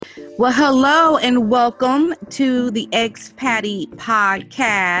Well, hello and welcome to the EXPAT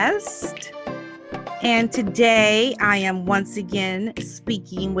podcast. And today I am once again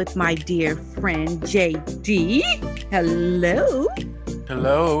speaking with my dear friend JD. Hello.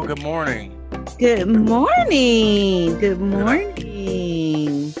 Hello, good morning. Good morning. Good Good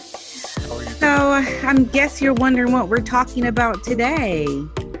morning. How are you So today? I guess you're wondering what we're talking about today.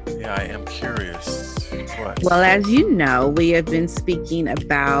 Yeah, I am curious. What? Well, as you know, we have been speaking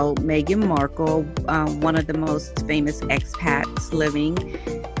about Meghan Markle, one of the most famous expats living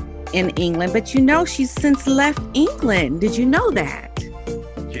in England. But you know, she's since left England. Did you know that?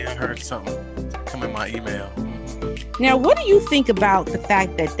 Yeah, I heard something come in my email. Now, what do you think about the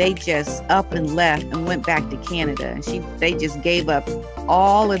fact that they just up and left and went back to Canada? They just gave up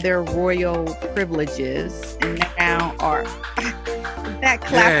all of their royal privileges and now are that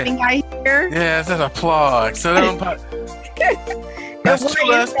clapping I hear? Yeah, that's applause. So that's Why two is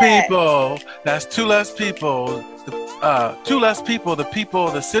less that? people. That's two less people. Two less people.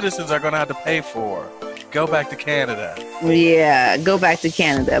 The citizens are going to have to pay for. Go back to Canada. Yeah, go back to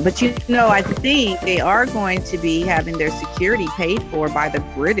Canada. But you know, I think they are going to be having their security paid for by the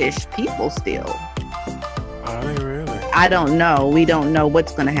British people still. Are they really? I don't know. We don't know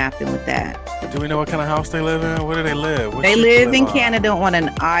what's going to happen with that. Do we know what kind of house they live in? Where do they live? What They ship do live in on? Canada on an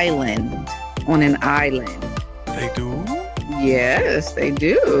island. On an island. They do. Yes, they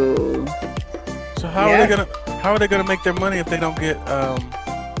do. So how are they gonna make their money if they don't get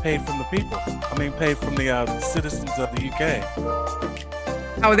paid from the people? I mean, paid from the citizens of the UK.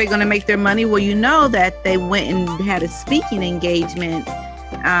 How are they going to make their money? Well, you know that they went and had a speaking engagement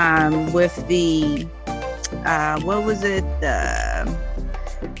with the what was it?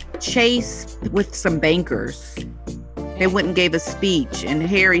 Chase with some bankers. They went and gave a speech, and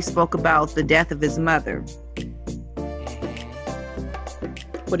Harry spoke about the death of his mother.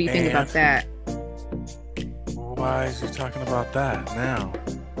 What do you think about that? Why is he talking about that now?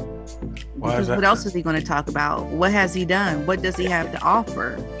 Why Because is that? what else is he going to talk about? What has he done? What does he have to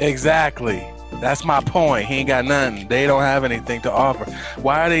offer? Exactly. That's my point. He ain't got nothing. They don't have anything to offer.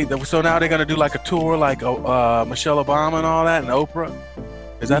 Why are they? So now they're gonna do like a tour, like Michelle Obama and all that, and Oprah.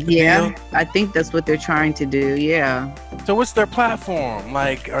 Is that the deal? I think that's what they're trying to do. Yeah. So what's their platform?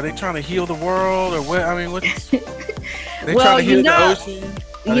 Like, are they trying to heal the world, or what? I mean, what's they Well, trying to heal the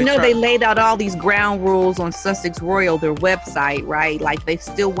ocean? They laid out all these ground rules on Sussex Royal, their website, right? Like they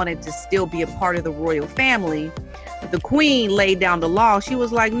still wanted to still be a part of the royal family. The Queen laid down the law. She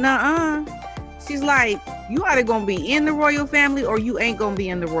was like, "Nuh-uh." She's like, "You either gonna be in the royal family or you ain't gonna be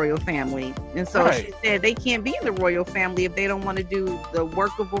in the royal family." And so she said they can't be in the royal family if they don't want to do the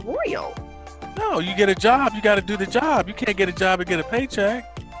work of a royal. No, you get a job, you got to do the job. You can't get a job and get a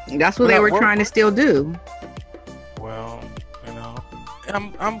paycheck. That's what they were trying to still do. Well, you know,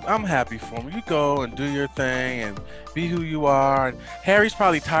 I'm happy for him. You go and do your thing and be who you are. And Harry's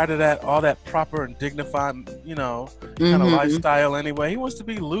probably tired of that, all that proper and dignified, kind of lifestyle anyway. He wants to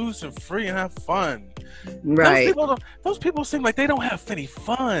be loose and free and have fun. Right. Those people seem like they don't have any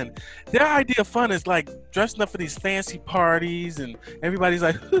fun. Their idea of fun is like dressing up for these fancy parties and everybody's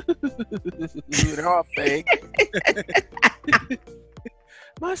like, they're all fake.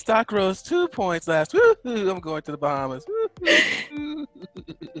 My stock rose 2 points last. I'm going to the Bahamas.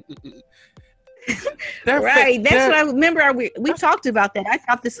 Right. That's what I remember. We talked about that. I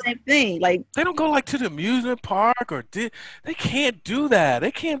thought the same thing. Like they don't go like to the amusement park they can't do that. They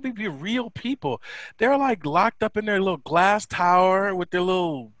can't be real people. They're like locked up in their little glass tower with their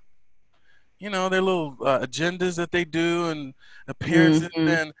little, their little agendas that they do and appearances, and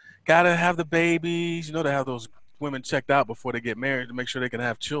then gotta have the babies. They have those women checked out before they get married to make sure they can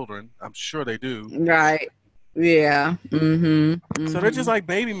have children. I'm sure they do. Right. Yeah. So they're just like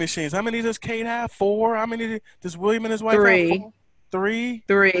baby machines. How many does Kate have? 4? How many does William and his wife have? 4? 3?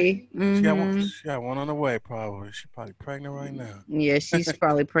 3. She got one on the way, probably. She's probably pregnant right now. Yeah, she's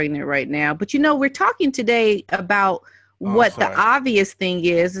probably pregnant right now. But we're talking today about what the obvious thing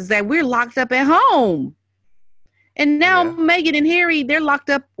is that we're locked up at home. And now Meghan and Harry, they're locked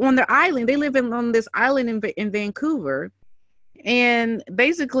up on their island. They live on this island in Vancouver. And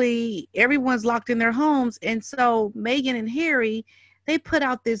basically everyone's locked in their homes. And so Meghan and Harry, they put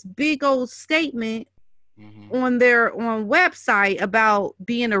out this big old statement on their website about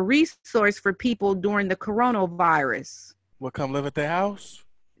being a resource for people during the coronavirus. What, come live at their house?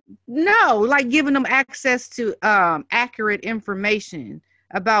 No, like giving them access to accurate information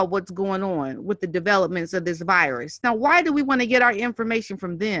about what's going on with the developments of this virus. Now, why do we want to get our information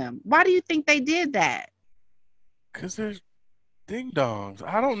from them? Why do you think they did that? Because Ding dongs.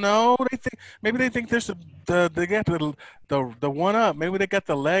 I don't know. Maybe they think there's they got the one up. Maybe they got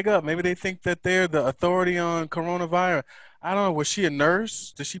the leg up. Maybe they think that they're the authority on coronavirus. I don't know. Was she a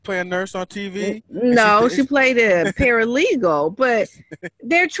nurse? Did she play a nurse on TV? And No, she played a paralegal, but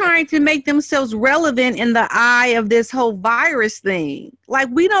they're trying to make themselves relevant in the eye of this whole virus thing. Like,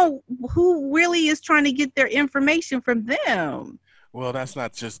 we don't, who really is trying to get their information from them? Well, that's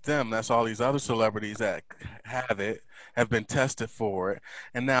not just them. That's all these other celebrities that have been tested for it,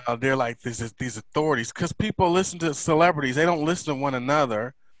 and now they're like these authorities. Because people listen to celebrities, they don't listen to one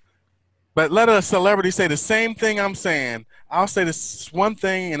another. But let a celebrity say the same thing I'm saying. I'll say this one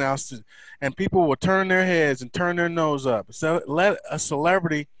thing, and people will turn their heads and turn their nose up. So let a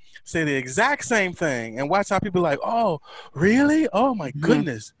celebrity say the exact same thing, and watch how people are like, oh, really? Oh my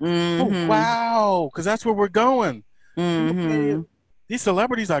goodness. Oh wow, because that's where we're going. These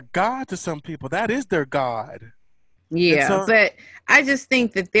celebrities are God to some people. That is their God. Yeah, but I just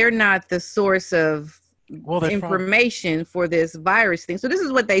think that they're not the source of information for this virus thing. So this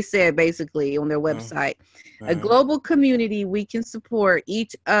is what they said basically on their website. A global community, we can support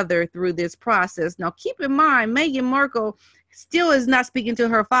each other through this process. Now, keep in mind, Meghan Markle still is not speaking to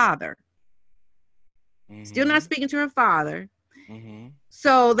her father. Still not speaking to her father.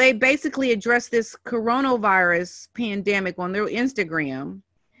 So they basically addressed this coronavirus pandemic on their Instagram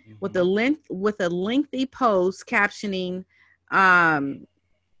with a lengthy post captioning,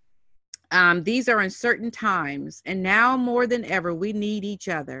 these are uncertain times, and now more than ever, we need each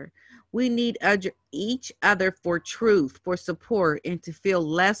other. We need each other for truth, for support, and to feel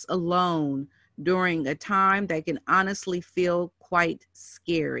less alone during a time that can honestly feel quite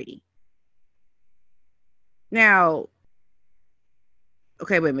scary. Now,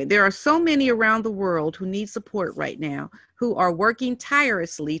 okay, wait a minute. There are so many around the world who need support right now, who are working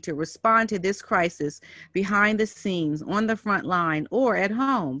tirelessly to respond to this crisis behind the scenes, on the front line, or at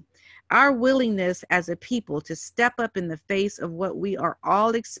home. Our willingness as a people to step up in the face of what we are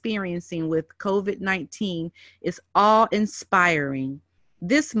all experiencing with COVID-19 is awe-inspiring.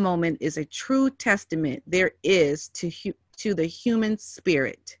 This moment is a true testament there is to the human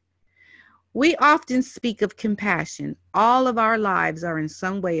spirit. We often speak of compassion. All of our lives are in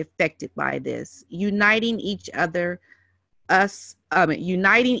some way affected by this, uniting each of us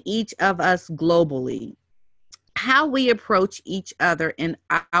globally. How we approach each other in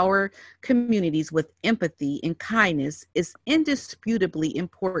our communities with empathy and kindness is indisputably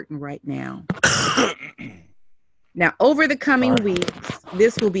important right now. Now, over the coming weeks,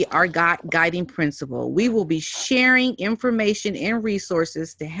 this will be our guiding principle. We will be sharing information and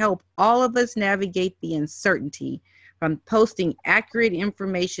resources to help all of us navigate the uncertainty, from posting accurate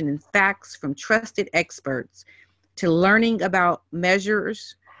information and facts from trusted experts to learning about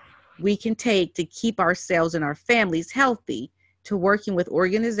measures we can take to keep ourselves and our families healthy, to working with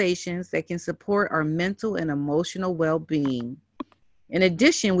organizations that can support our mental and emotional well-being. In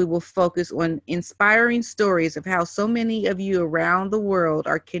addition, we will focus on inspiring stories of how so many of you around the world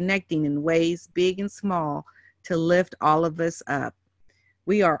are connecting in ways big and small to lift all of us up.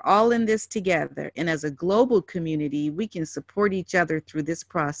 We are all in this together, and as a global community, we can support each other through this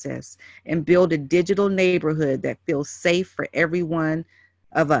process and build a digital neighborhood that feels safe for every one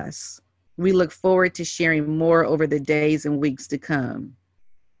of us. We look forward to sharing more over the days and weeks to come.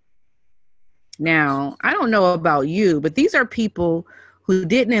 Now, I don't know about you, but these are people who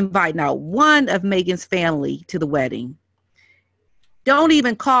didn't invite not one of Meghan's family to the wedding. Don't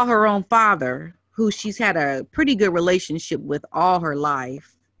even call her own father, who she's had a pretty good relationship with all her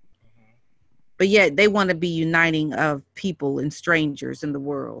life. But yet they want to be uniting of people and strangers in the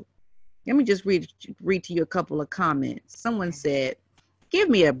world. Let me just read to you a couple of comments. Someone said, give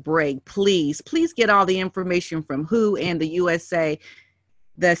me a break, please. Please get all the information from WHO and the USA,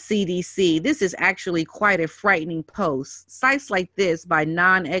 the CDC. This is actually quite a frightening post. Sites like this by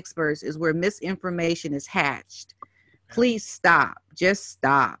non-experts is where misinformation is hatched. Please stop. Just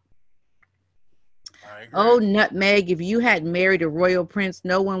stop. Oh, Nutmeg, if you hadn't married a royal prince,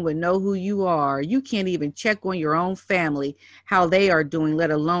 no one would know who you are. You can't even check on your own family, how they are doing,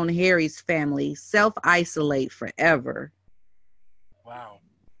 let alone Harry's family. Self-isolate forever. Wow.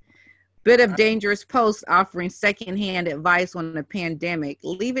 Bit of dangerous post offering secondhand advice on the pandemic.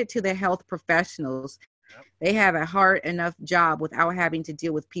 Leave it to the health professionals. Yep. They have a hard enough job without having to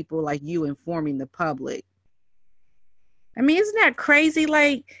deal with people like you informing the public. I mean, isn't that crazy?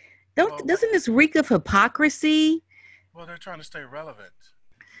 Like, doesn't this reek of hypocrisy? Well, they're trying to stay relevant.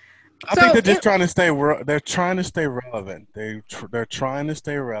 I think they're just trying to stay. They're trying to stay relevant. They're trying to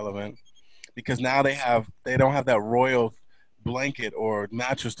stay relevant because now they don't have that royal blanket or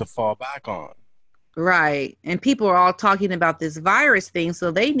mattress to fall back on. Right. And people are all talking about this virus thing,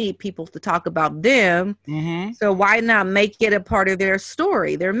 so they need people to talk about them. Mm-hmm. So why not make it a part of their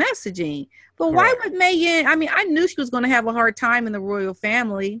story, their messaging? But why Correct. would Meghan? I mean, I knew she was going to have a hard time in the royal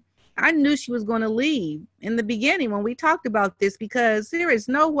family. I knew she was going to leave in the beginning when we talked about this, because there is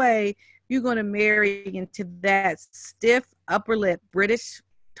no way you're going to marry into that stiff upper lip British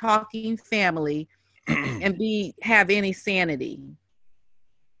talking family and be have any sanity.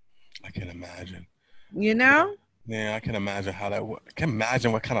 I can imagine. You Yeah. know? Yeah, I can imagine how that. I can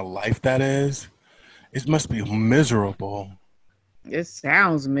imagine what kind of life that is. It must be miserable. It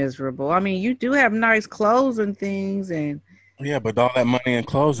sounds miserable. I mean, you do have nice clothes and things, and Yeah, but all that money and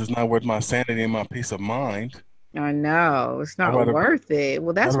clothes is not worth my sanity and my peace of mind. I know it's I'd not rather. worth it.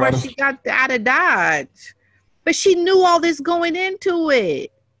 Well, I'd that's why rather. she got out of Dodge. But she knew all this going into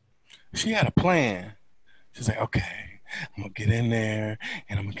it. She had a plan. She's like, okay, I'm gonna get in there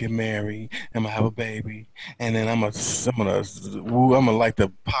and I'm gonna get married and I'm gonna have a baby and then I'm gonna like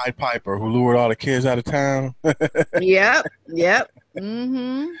the Pied Piper who lured all the kids out of town. Yep, yep.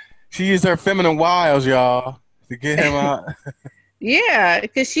 Mm-hmm. She used her feminine wiles, y'all, to get him out. Yeah,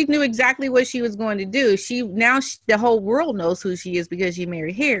 because she knew exactly what she was going to do. The whole world knows who she is because she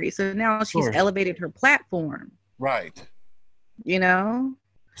married Harry. So now Of she's course, elevated her platform. right. You know,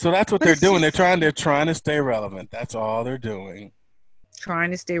 So that's what but they're it's doing. They're just trying to stay relevant. That's all they're doing. trying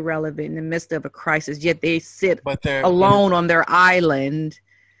to stay relevant in the midst of a crisis. Yet they sit But it's alone on their island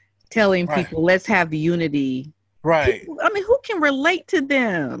telling right, people, let's have unity. right. People, I mean, who can relate to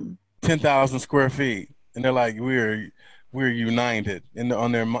them? 10,000 square feet, and they're like, we're united in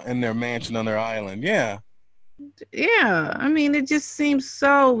their mansion on their island. Yeah. Yeah, I mean, it just seems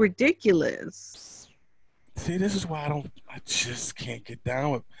so ridiculous. See, this is why I just can't get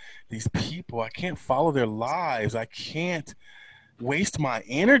down with these people. I can't follow their lives. I can't waste my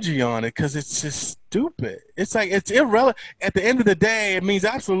energy on it because it's just stupid. It's like it's irrelevant. At the end of the day, it means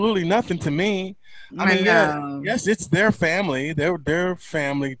absolutely nothing to me. I I mean, yeah, know. yes, it's their family, their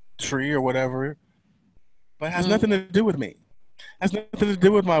family tree or whatever, but it has Mm. nothing to do with me. It has nothing to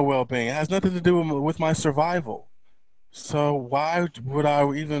do with my well-being. It has nothing to do with my survival. So why would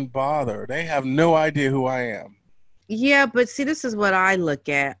I even bother? They have no idea who I am. Yeah, but see, this is what I look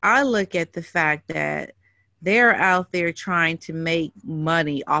at. I look at the fact that they're out there trying to make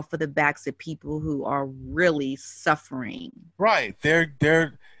money off of the backs of people who are really suffering. Right.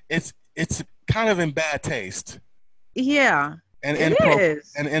 It's kind of in bad taste Yeah, and it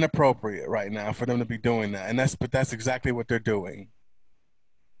is. inappropriate right now for them to be doing that. And that's exactly what they're doing.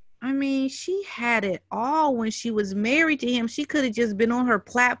 I mean, she had it all when she was married to him. She could have just been on her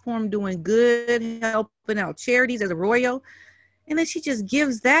platform doing good, helping out charities as a royal. And then she just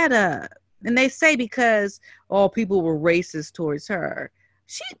gives that up. And they say because all people were racist towards her.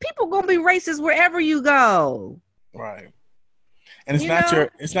 People gonna be racist wherever you go. Right. And You know?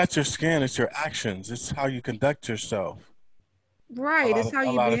 it's not your skin, it's your actions. It's how you conduct yourself. Right. It's how A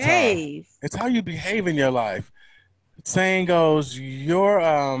you lot of time. behave. It's how you behave in your life. Saying goes, your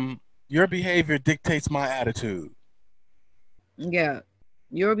behavior dictates my attitude. Yeah.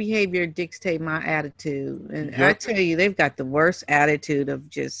 Your behavior dictate my attitude. And I Your tell you, they've got the worst attitude of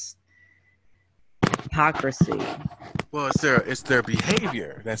just hypocrisy. well, it's their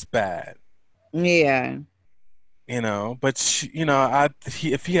behavior that's bad. Yeah. But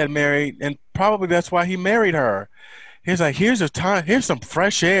if he had married, and probably that's why he married her. He's like, here's some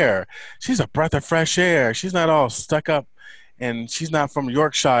fresh air. She's a breath of fresh air. She's not all stuck up, and she's not from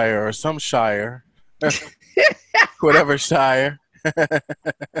Yorkshire or some shire, whatever shire.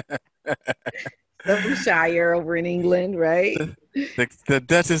 Some shire over in England, right? The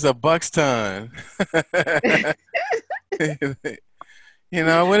Duchess of Buxton.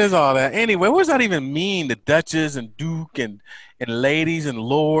 What is all that? Anyway, what does that even mean? The Duchess and Duke and ladies and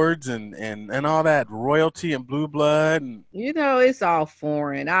lords and all that royalty and blue blood and It's all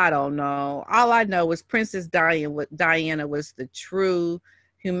foreign. I don't know. All I know is Diana was the true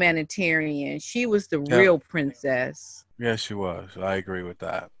humanitarian. She was the yeah, real princess. yes, she was. I agree with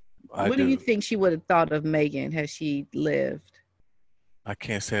that. I What do you do. think she would have thought of Meghan had she lived? I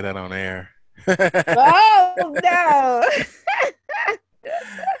can't say that on air. Oh no.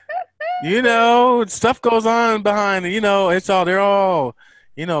 Stuff goes on behind it. They're all,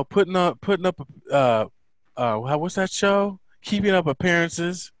 putting up what's that show? Keeping up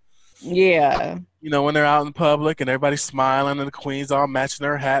appearances. Yeah. When they're out in public and everybody's smiling and the queen's all matching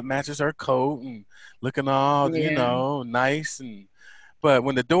her hat, matches her coat and looking all, Yeah. nice but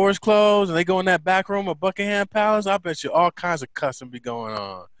when the doors close and they go in that back room of Buckingham Palace, I bet you all kinds of cussing be going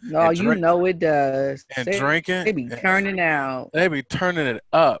on. Oh, And drink it does. and They drinking. be turning out. They be turning it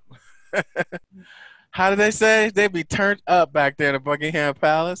up. How did they say? They'd be turned up back there in Buckingham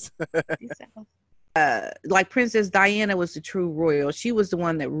Palace. Like Princess Diana was the true royal. She was the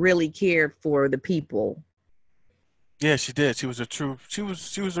one that really cared for the people. Yeah, she did. She was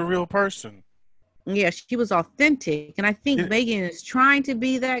a real person. Yeah, she was authentic. And I think It, Meghan is trying to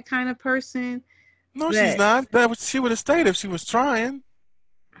be that kind of person. no, she's But not. She would have stayed if she was trying.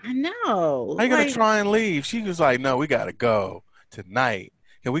 I know, How you gonna like, try and leave? She was like, "No, we gotta go tonight.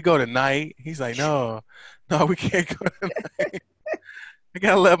 Can we go tonight?" He's like, "No, no, we can't go tonight. I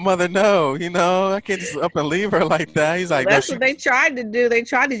gotta let mother know. I can't just up and leave her like that." He's well, like, "No, that's what they tried to do. They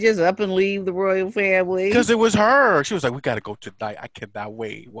tried to just up and leave the royal because family. it was her." She was like, "We gotta go tonight. I cannot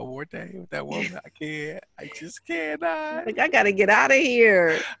wait one more day with that woman. I can't. I just cannot. Like, I gotta get out of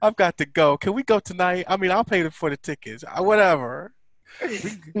here. I've got to go. Can we go tonight? I mean, I'll pay for the tickets. Whatever."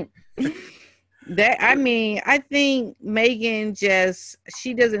 We, I mean, I think Megan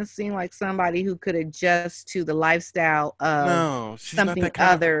she doesn't seem like somebody who could adjust to the lifestyle of no, she's not something that kind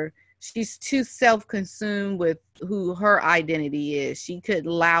of. other. She's too self-consumed with who her identity is. She could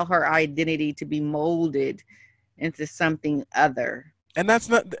allow her identity to be molded into something other. And that's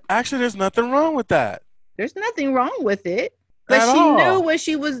not actually. There's nothing wrong with that There's nothing wrong with it, but at she knew all. what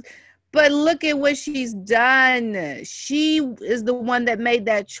she was. But look at what she's done. She is the one that made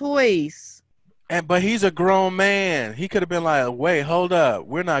that choice. But he's a grown man. He could have been like, "Wait, hold up.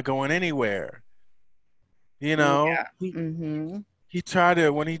 We're not going anywhere." You know, Yeah. Mm-hmm. he tried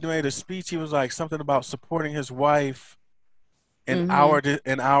to when he made a speech. He was like something about supporting his wife in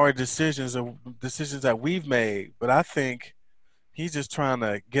Mm-hmm. our decisions and decisions that we've made. But I think he's just trying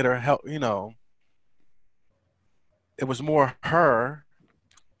to get her help. It was more her.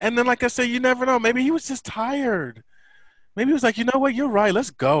 And then, like I said, you never know. Maybe he was just tired. Maybe he was like, you know what? You're right.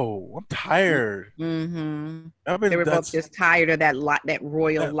 Let's go. I'm tired. Mm-hmm. I They mean, were both just tired of that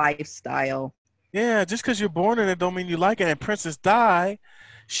royal that lifestyle. yeah. Just because you're born in it, don't mean you like it. And Princess Di,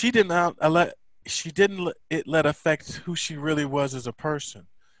 she did not let she didn't let it let affect who she really was as a person.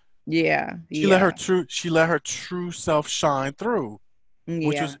 Yeah, She let her yeah, true self shine through,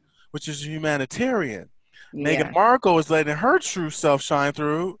 which yeah, was which is humanitarian. Meghan yeah. Markle is letting her true self shine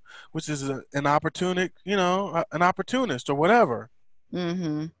through, which is an opportunist or whatever.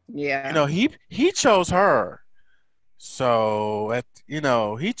 Mm-hmm. Yeah, He chose her, so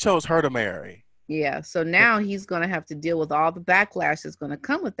he chose her to marry. yeah. So now he's gonna have to deal with all the backlash that's gonna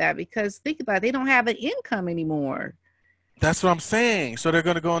come with that because think about it, they don't have an income anymore. That's what I'm saying. So they're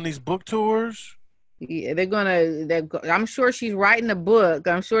gonna go on these book tours. Yeah, I'm sure she's writing a book.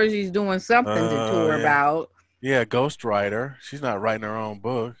 I'm sure she's doing something to tour Yeah, about. yeah, ghostwriter. She's not writing her own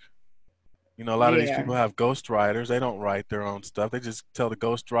book. A lot of these Yeah, people have ghostwriters. They don't write their own stuff. They just tell the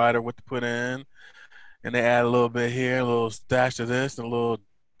ghostwriter what to put in, and they add a little bit here, a little dash of this, and a little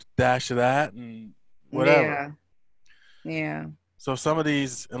dash of that, and whatever. yeah, yeah. So some of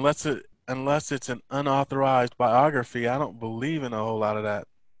these, unless it's an unauthorized biography, I don't believe in a whole lot of that.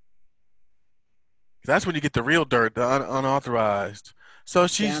 That's when you get the real dirt, the unauthorized. So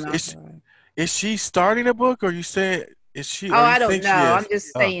Down authorized. is she starting a book, or you say is she, Oh, or you I don't think know. she I'm is?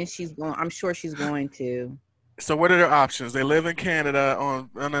 just Oh, saying she's going. I'm sure she's going to. so what are their options? They live in Canada on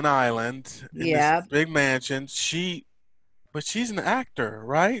an island in this Yeah, big mansion. But she's an actor,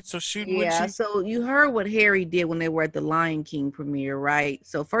 right? So she wouldn't yeah. she? So you heard what Harry did when they were at the Lion King premiere, right?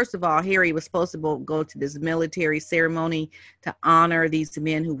 So first of all, Harry was supposed to go to this military ceremony to honor these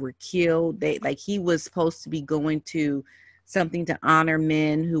men who were killed. He was supposed to be going to something to honor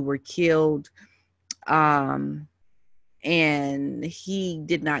men who were killed. Um, and he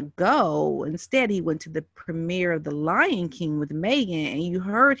did not go. Instead, he went to the premiere of The Lion King with Megan, and you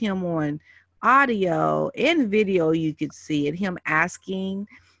heard him on audio and video. You could see it, him asking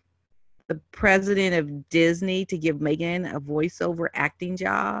the president of Disney to give Megan a voiceover acting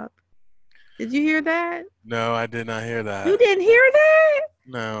job. Did you hear that? No, I did not hear You that. didn't hear that?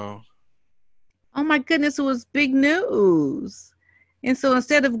 No. Oh my goodness, it was big news. And so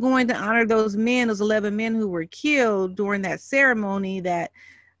instead of going to honor those men, those 11 men who were killed during that ceremony, that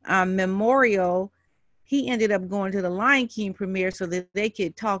memorial, he ended up going to the Lion King premiere so that they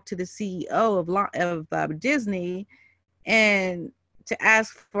could talk to the CEO of Disney and to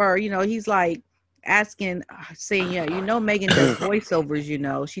ask for, he's like asking, saying, yeah, Megan does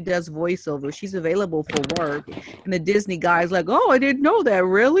voiceovers, she does voiceovers. She's available for work. And the Disney guy's like, oh, I didn't know that,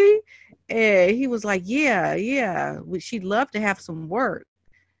 really? And he was like, yeah, yeah, she'd love to have some work.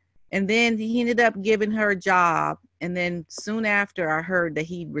 And then he ended up giving her a job. And then soon after, I heard that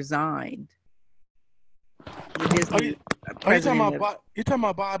he resigned. The Oh, you, Disney oh, president of, you're talking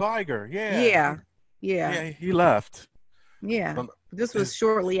about Bob Iger? Yeah, yeah, yeah, yeah, he left. Yeah. This was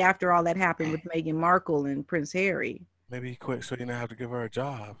shortly after all that happened with Meghan Markle and Prince Harry. Maybe he quit so he didn't have to give her a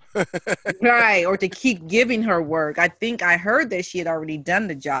job. Right. Or to keep giving her work. I think I heard that she had already done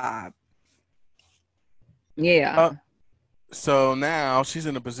the job. Yeah. So now she's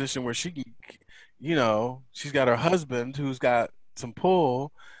in a position where she can, she's got her husband who's got some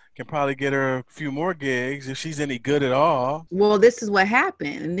pull, can probably get her a few more gigs if she's any good at all. Well, this is what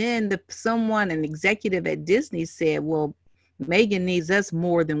happened. And then an executive at Disney said, well, Meghan needs us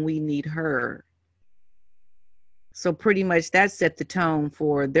more than we need her. So pretty much that set the tone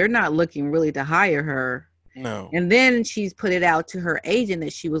for they're not looking really to hire her. No. And then she's put it out to her agent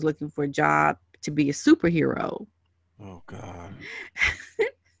that she was looking for a job to be a superhero. Oh, God.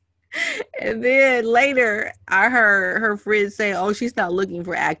 And then later, I heard her friends say, oh, she's not looking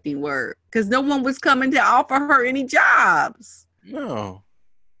for acting work because no one was coming to offer her any jobs. No.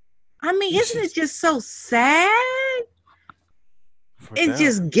 I mean, isn't it just so sad? It's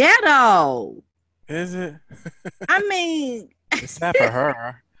just ghetto. Is it? I mean, it's sad for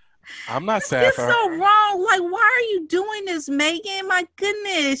her. I'm not sad for her. It's so wrong. Like, why are you doing this, Meghan? My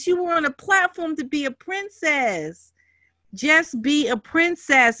goodness, you were on a platform to be a princess. Just be a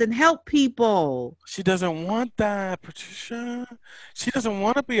princess and help people. She doesn't want that, Patricia. She doesn't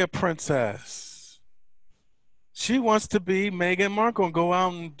want to be a princess. She wants to be Meghan Markle and go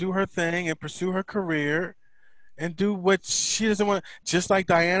out and do her thing and pursue her career and do what she doesn't want. Just like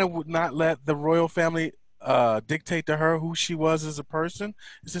Diana would not let the royal family dictate to her who she was as a person.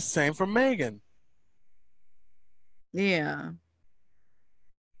 It's the same for Meghan. Yeah.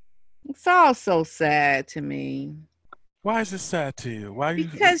 It's all so sad to me. Why is it sad to you?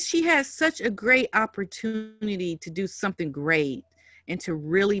 Because she has such a great opportunity to do something great and to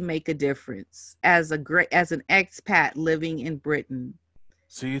really make a difference as an expat living in Britain.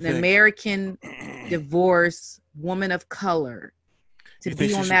 So you an American divorced woman of color to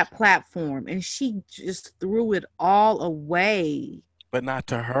be on that platform, and she just threw it all away. But not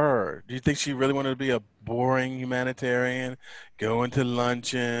to her. Do you think she really wanted to be a boring humanitarian, going to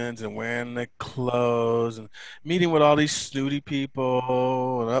luncheons and wearing the clothes and meeting with all these snooty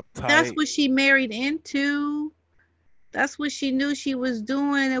people and uptight? That's what she married into. That's what she knew she was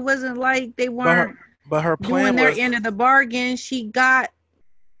doing. It wasn't like they weren't but her plan doing their end of the bargain.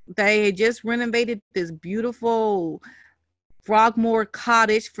 They had just renovated this beautiful Frogmore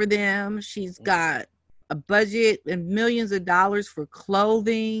cottage for them. She's got a budget and millions of dollars for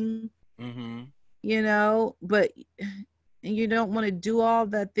clothing, but you don't want to do all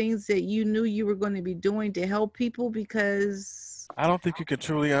the things that you knew you were going to be doing to help people because I don't think you can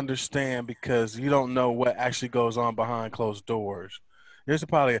truly understand because you don't know what actually goes on behind closed doors. There's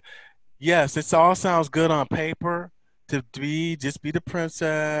yes, it all sounds good on paper to just be the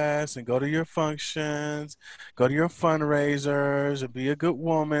princess and go to your functions, go to your fundraisers and be a good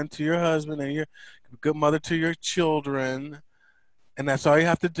woman to your husband and your good mother to your children, and that's all you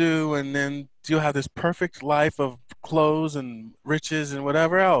have to do, and then you'll have this perfect life of clothes and riches and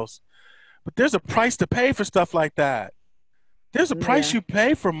whatever else. But there's a price to pay for stuff like that. There's a price you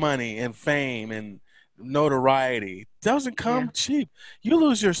pay for money and fame and notoriety. It doesn't come cheap. You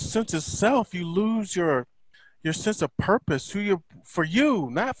lose your sense of self. You lose your sense of purpose, for you,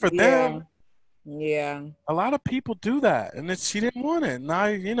 not for them. Yeah. A lot of people do that, and she didn't want it. And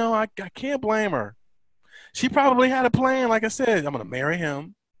I can't blame her. She probably had a plan. Like I said, I'm going to marry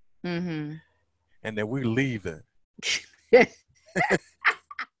him. Mm-hmm. And then we're leaving.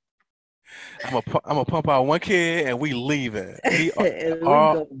 I'm gonna pump out one kid and we leaving.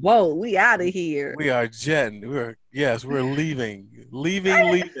 Whoa, we out of here. We are jetting. We're leaving.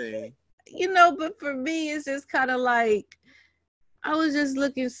 Leaving. But for me, it's just kind of like I was just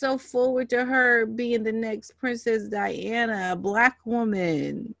looking so forward to her being the next Princess Diana, a Black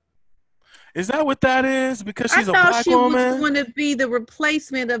woman. Is that what that is? Because she's a Black woman? I thought she was going to be the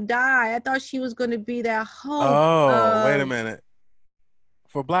replacement of Di. I thought she was going to be that hope. Oh, wait a minute.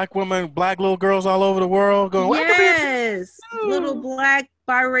 For Black women, Black little girls all over the world going, yes, little Black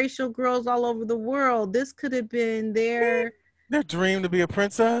biracial girls all over the world. This could have been their dream to be a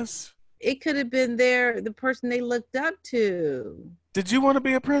princess. It could have been the person they looked up to. Did you want to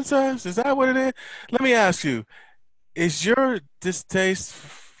be a princess? Is that what it is? Let me ask you, is your distaste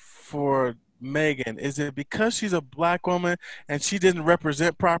for Meghan, is it because she's a Black woman and she didn't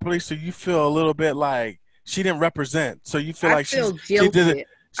represent properly, so you feel a little bit like she didn't represent, so you feel like she did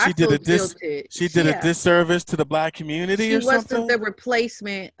a disservice to the Black community or something? She wasn't the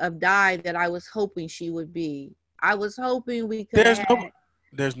replacement of Di that I was hoping she would be. I was hoping we could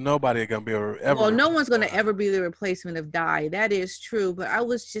there's nobody going to be ever. Well, no one's going to ever be the replacement of Di. That is true. But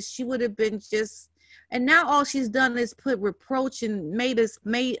she would have been just And now all she's done is put reproach and made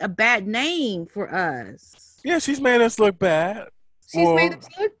a bad name for us. Yeah, she's made us look bad. She's made us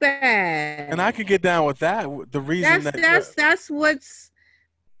look bad. And I can get down with that. The reason that's what's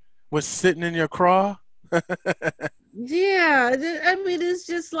sitting in your craw. Yeah, I mean, it's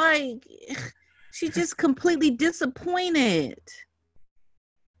just like she's just completely disappointed.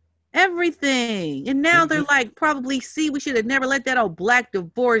 Everything. And now they're like, probably, see, we should have never let that old black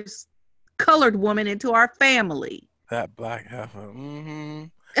divorced colored woman into our family. That black heifer. Mm-hmm.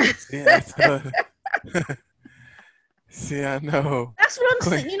 See, I know. That's what I'm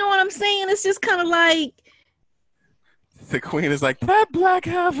saying. You know what I'm saying? It's just kind of like the queen is like, that black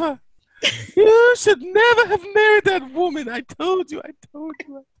heifer. You should never have married that woman. I told you.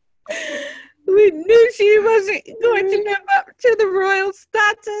 We knew she wasn't going to live up to the royal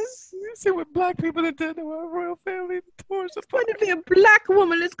status. You see what black people have done to our royal family? It's going to be a black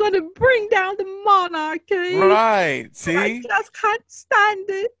woman that's going to bring down the monarchy. Right. See? I just can't stand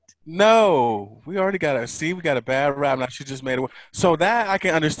it. No, we already got we got a bad rap. Now she just made it. So that I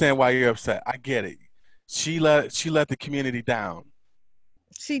can understand why you're upset. I get it. She let the community down.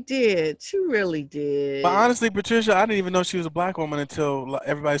 She did. She really did. But honestly, Patricia, I didn't even know she was a black woman until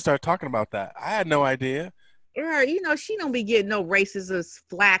everybody started talking about that. I had no idea. Right. You know, she don't be getting no racist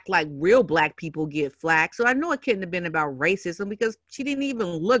flack like real black people get flack. So I know it couldn't have been about racism because she didn't even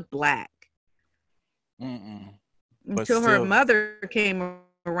look black. Until her mother came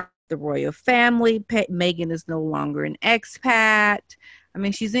around the royal family. Meghan is no longer an expat. I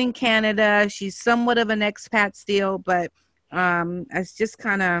mean, she's in Canada. She's somewhat of an expat still, but it's just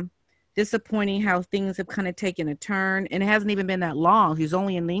kind of disappointing how things have kind of taken a turn, and it hasn't even been that long. He's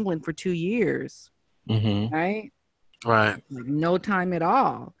only in England for 2 years, right? Like no time at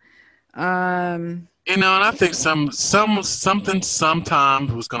all. And I think something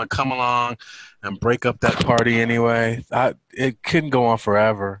sometime was going to come along and break up that party anyway. It couldn't go on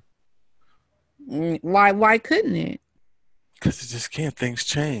forever. Why couldn't it? Because it just can't. Things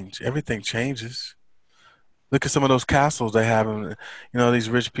change. Everything changes. Look at some of those castles they have, these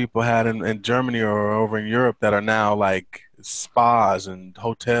rich people had in Germany or over in Europe that are now like spas and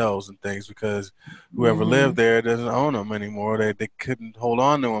hotels and things because whoever lived there doesn't own them anymore. They couldn't hold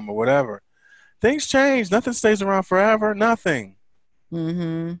on to them or whatever. Things change. Nothing stays around forever. Nothing.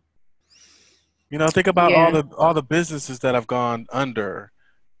 Think about all the businesses that have gone under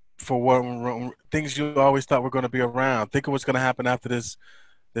for what things you always thought were going to be around. Think of what's going to happen after this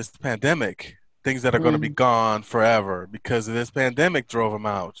pandemic. Things that are going to be gone forever because of this pandemic drove them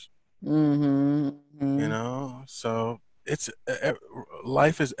out. So it's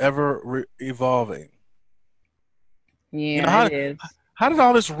life is ever evolving. Yeah, it is. How did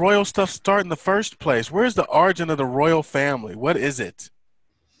all this royal stuff start in the first place? Where's the origin of the royal family? What is it?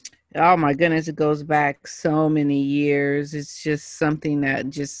 Oh my goodness, it goes back so many years. It's just something that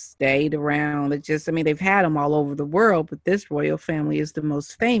just stayed around. They've had them all over the world, but this royal family is the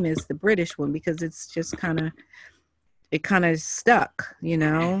most famous, the British one, because it's just kind of stuck,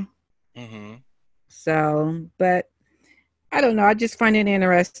 So, but I don't know. I just find it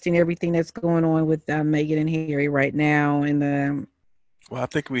interesting, everything that's going on with Meghan and Harry right now. And well, I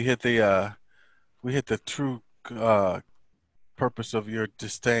think we hit the true purpose of your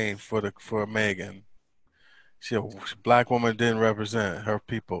disdain for Meghan. She a black woman didn't represent her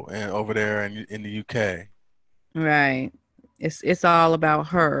people and over there in the UK. Right. It's all about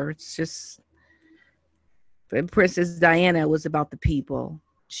her. It's just Princess Diana was about the people.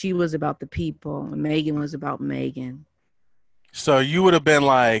 She was about the people, and Meghan was about Meghan. So you would have been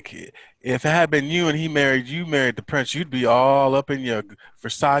like, if it had been you and you married the prince, you'd be all up in your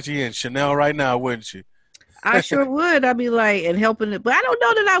Versace and Chanel right now, wouldn't you? I sure would. I'd be like, and helping it, but I don't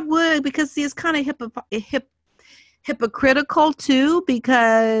know that I would because see, it's kind of hypocritical too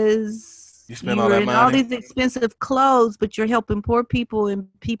because you spend all that money, all these expensive clothes, but you're helping poor people and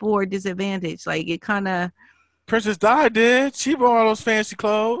people who are disadvantaged. Like it kind of. Princess Di did. She bought all those fancy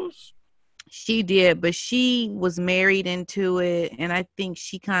clothes. She did, but she was married into it, and I think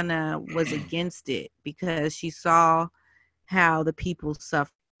she kind of was against it because she saw how the people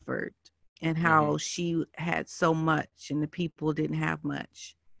suffered. And how she had so much and the people didn't have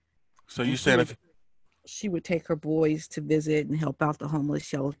much. So you said if she would take her boys to visit and help out the homeless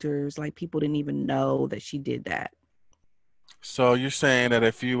shelters, like people didn't even know that she did that. So you're saying that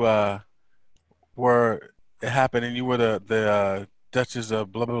if you it happened and you were the Duchess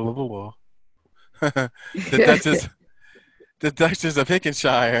of blah blah blah blah, the Duchess of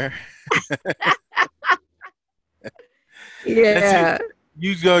Hickenshire. Yeah.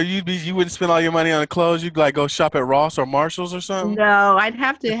 You wouldn't spend all your money on clothes. You'd like go shop at Ross or Marshalls or something. No, I'd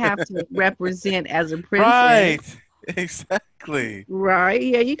have to represent as a princess. Right. Exactly. Right.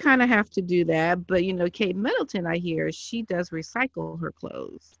 Yeah, you kind of have to do that. But Kate Middleton, I hear she does recycle her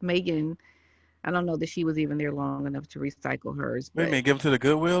clothes. Megan, I don't know that she was even there long enough to recycle hers, What do you but mean, give them to the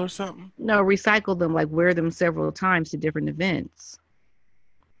Goodwill or something? no, recycle them, like wear them several times to different events.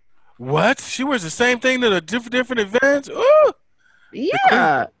 What? She wears the same thing to the different events? Ooh, the queen.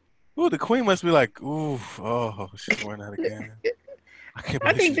 Yeah. Ooh, the queen must be like, ooh, oh, she's wearing that again. I can't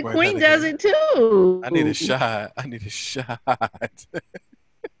I believe think she's the wearing that queen does again. it too. I need a shot. I need a shot. I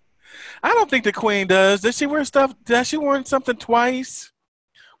don't think the queen does. Does she wear stuff? Does she wear something twice?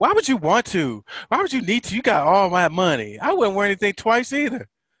 Why would you want to? Why would you need to? You got all my money. I wouldn't wear anything twice either.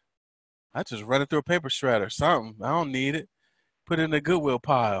 I just run it through a paper shredder, something. I don't need it. Put it in the Goodwill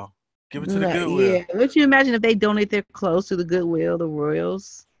pile. Give it to the No, Goodwill. yeah. Would you imagine if they donate their clothes to the Goodwill, the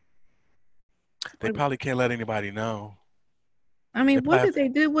Royals? They probably can't let anybody know. I They mean, what probably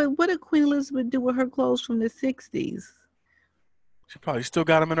did they do? What did Queen Elizabeth do with her clothes from the 60s? she probably still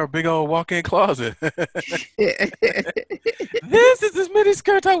got them in her big old walk-in closet. This is this mini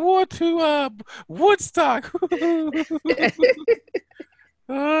skirt I wore to Woodstock.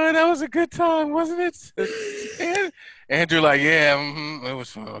 Oh, that was a good time, wasn't it? Andrew, like, yeah, it was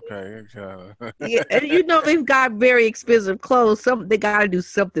fun. Okay. Yeah, and they've got very expensive clothes. They got to do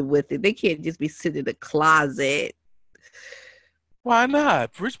something with it. They can't just be sitting in the closet. Why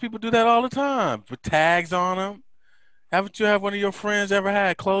not? Rich people do that all the time with tags on them. Haven't you have one of your friends ever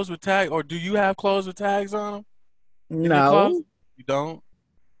had clothes with tags, or do you have clothes with tags on them in your closet? No. You don't?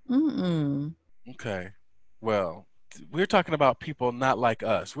 Mm-mm. Okay. Well, we're talking about people not like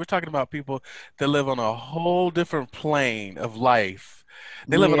us. We're talking about people that live on a whole different plane of life.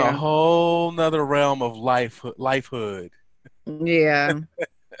 They live in a Yeah. whole nother realm of lifehood, Yeah.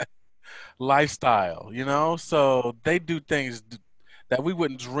 lifestyle, So they do things that we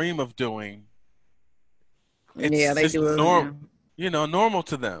wouldn't dream of doing. Yeah, It's they just do it. Yeah. normal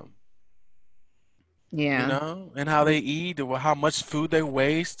to them. Yeah. And how they eat, or how much food they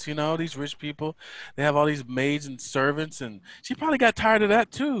waste. These rich people, they have all these maids and servants, and she probably got tired of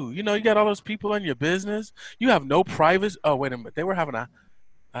that too. You got all those people in your business. You have no privacy. Oh, wait a minute. They were having a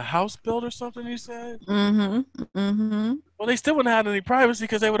house built or something, you said? Mm-hmm. Mm-hmm. Well, they still wouldn't have had any privacy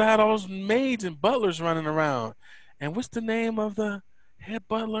because they would have had all those maids and butlers running around. And what's the name of the head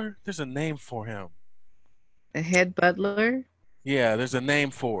butler? There's a name for him. The head butler? Yeah, there's a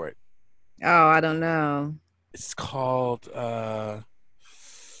name for it. Oh, I don't know. It's called ah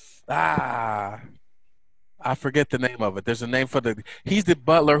I forget the name of it. There's a name for he's the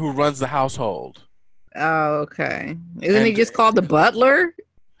butler who runs the household. Oh, okay. Isn't he And just called the butler?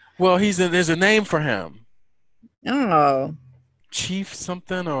 well, there's a name for him. Oh. Chief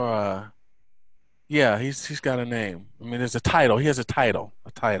something or yeah, he's got a name. I mean, there's a title. He has a title.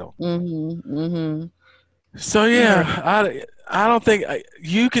 A title. Mm-hmm. Mm-hmm. So Yeah. yeah, I don't think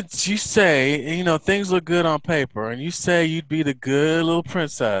you say, things look good on paper and you say you'd be the good little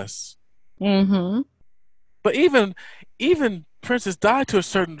princess. Mm-hmm. But even Princess Di to a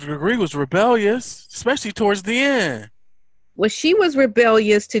certain degree was rebellious, especially towards the end. Well, she was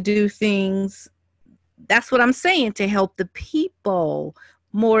rebellious to do things. That's what I'm saying, to help the people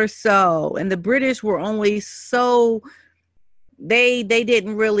more so. And the British were only so they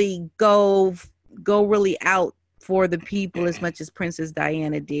didn't really go really out for the people as much as Princess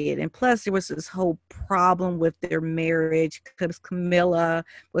Diana did. And plus there was this whole problem with their marriage because Camilla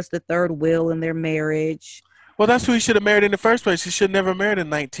was the third wheel in their marriage. Well, that's who he should have married in the first place. He should never married a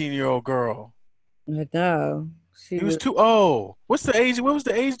 19-year-old girl. No, she He was was. too old. What's the age? What was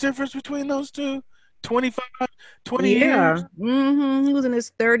the age difference between those two? 25, 20 Yeah. years? He was in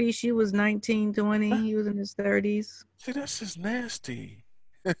his 30s. She was 19, 20. He was in his 30s. See, that's just nasty.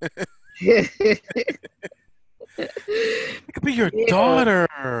 Yeah. It could be your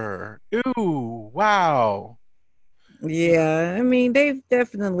daughter. Ew, wow. Yeah. I mean, they've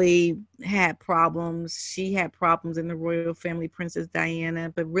definitely had problems. She had problems in the royal family, Princess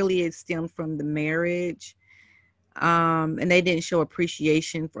Diana, but really it stemmed from the marriage. And they didn't show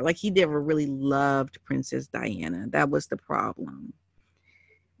appreciation for, like, he never really loved Princess Diana. That was the problem.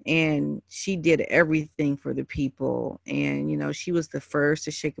 And she did everything for the people. And she was the first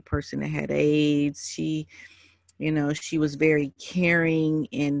to shake a person that had AIDS. She was very caring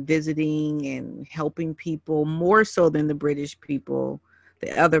and visiting and helping people more so than the British people,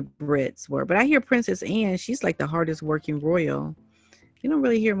 the other Brits were. But I hear Princess Anne, she's like the hardest working royal. You don't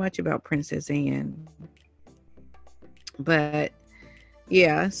really hear much about Princess Anne. But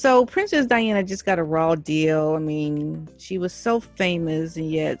Yeah. So Princess Diana just got a raw deal. I mean, she was so famous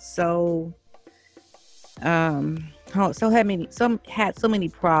and yet had so many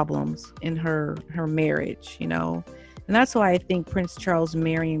problems in her marriage, you know. And that's why I think Prince Charles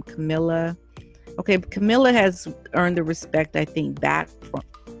marrying Camilla. Okay, Camilla has earned the respect, I think, back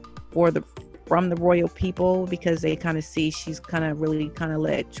from the royal people, because they kind of see she's kind of really kind of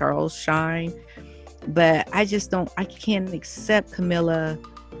let Charles shine. But I can't accept Camilla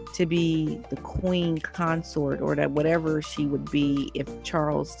to be the queen consort, or that whatever she would be if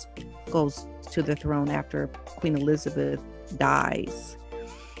Charles goes to the throne after Queen Elizabeth dies.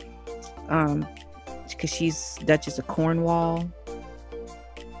 Because she's Duchess of Cornwall.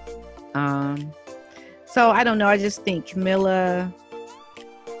 So I don't know. I just think Camilla,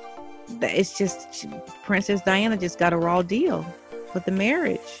 it's just Princess Diana just got a raw deal with the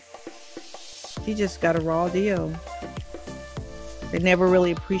marriage. She just got a raw deal. They never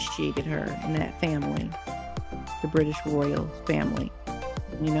really appreciated her in that family, the British royal family,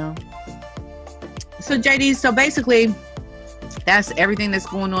 you know. So JD, so basically, that's everything that's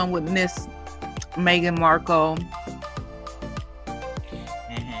going on with Miss Meghan Markle.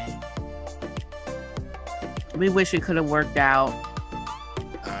 We wish it could have worked out,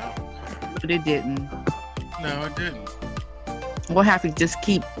 but it didn't. No, it didn't. We'll have to just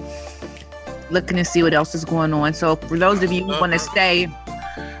keep looking to see what else is going on. So for those of you who want to stay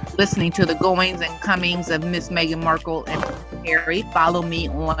listening to the goings and comings of Miss Meghan Markle and Harry, follow me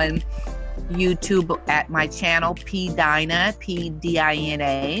on YouTube at my channel, PDina,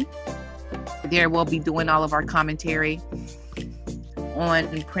 PDINA. There we'll be doing all of our commentary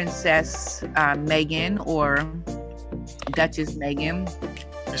on Princess Meghan, or Duchess Meghan.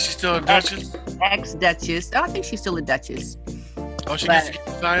 Is she still a Duchess? Ex-Duchess. Oh, I think she's still a Duchess. Oh, she gets to keep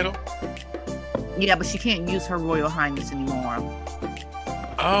the title? Yeah, but she can't use Her Royal Highness anymore.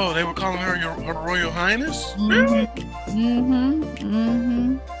 Oh, they were calling her Her Royal Highness?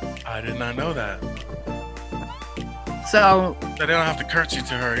 I did not know that. So they don't have to curtsy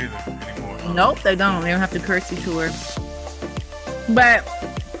to her either anymore. Huh? Nope, they don't. They don't have to curtsy to her. But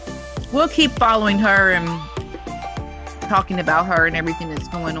we'll keep following her and talking about her and everything that's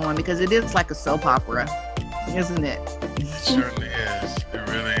going on, because it is like a soap opera, isn't it? It certainly is. It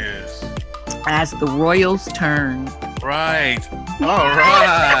really is. As the royals turn. Right. All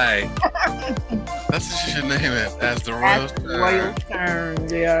right. That's what you should name it. As the royals turn. Royals turn.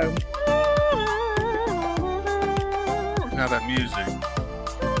 Yeah. Now that music.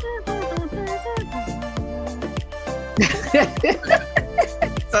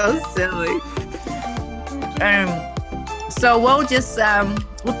 So silly. So we'll just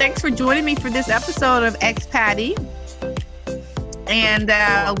well, thanks for joining me for this episode of EXPAT. And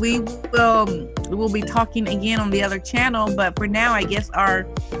we will be talking again on the other channel, but for now I guess our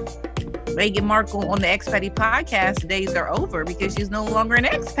Meghan Markle on the EXPAT podcast days are over, because she's no longer an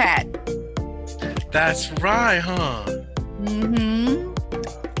expat. That's right, huh?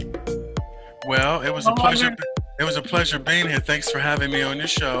 Well, it was a pleasure. It was a pleasure being here. Thanks for having me on your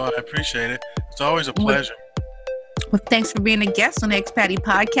show. I appreciate it. It's always a pleasure. Well, thanks for being a guest on the EXPAT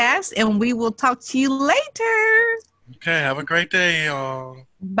podcast, and we will talk to you later. Okay, have a great day, y'all.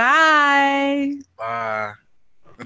 Bye. Bye.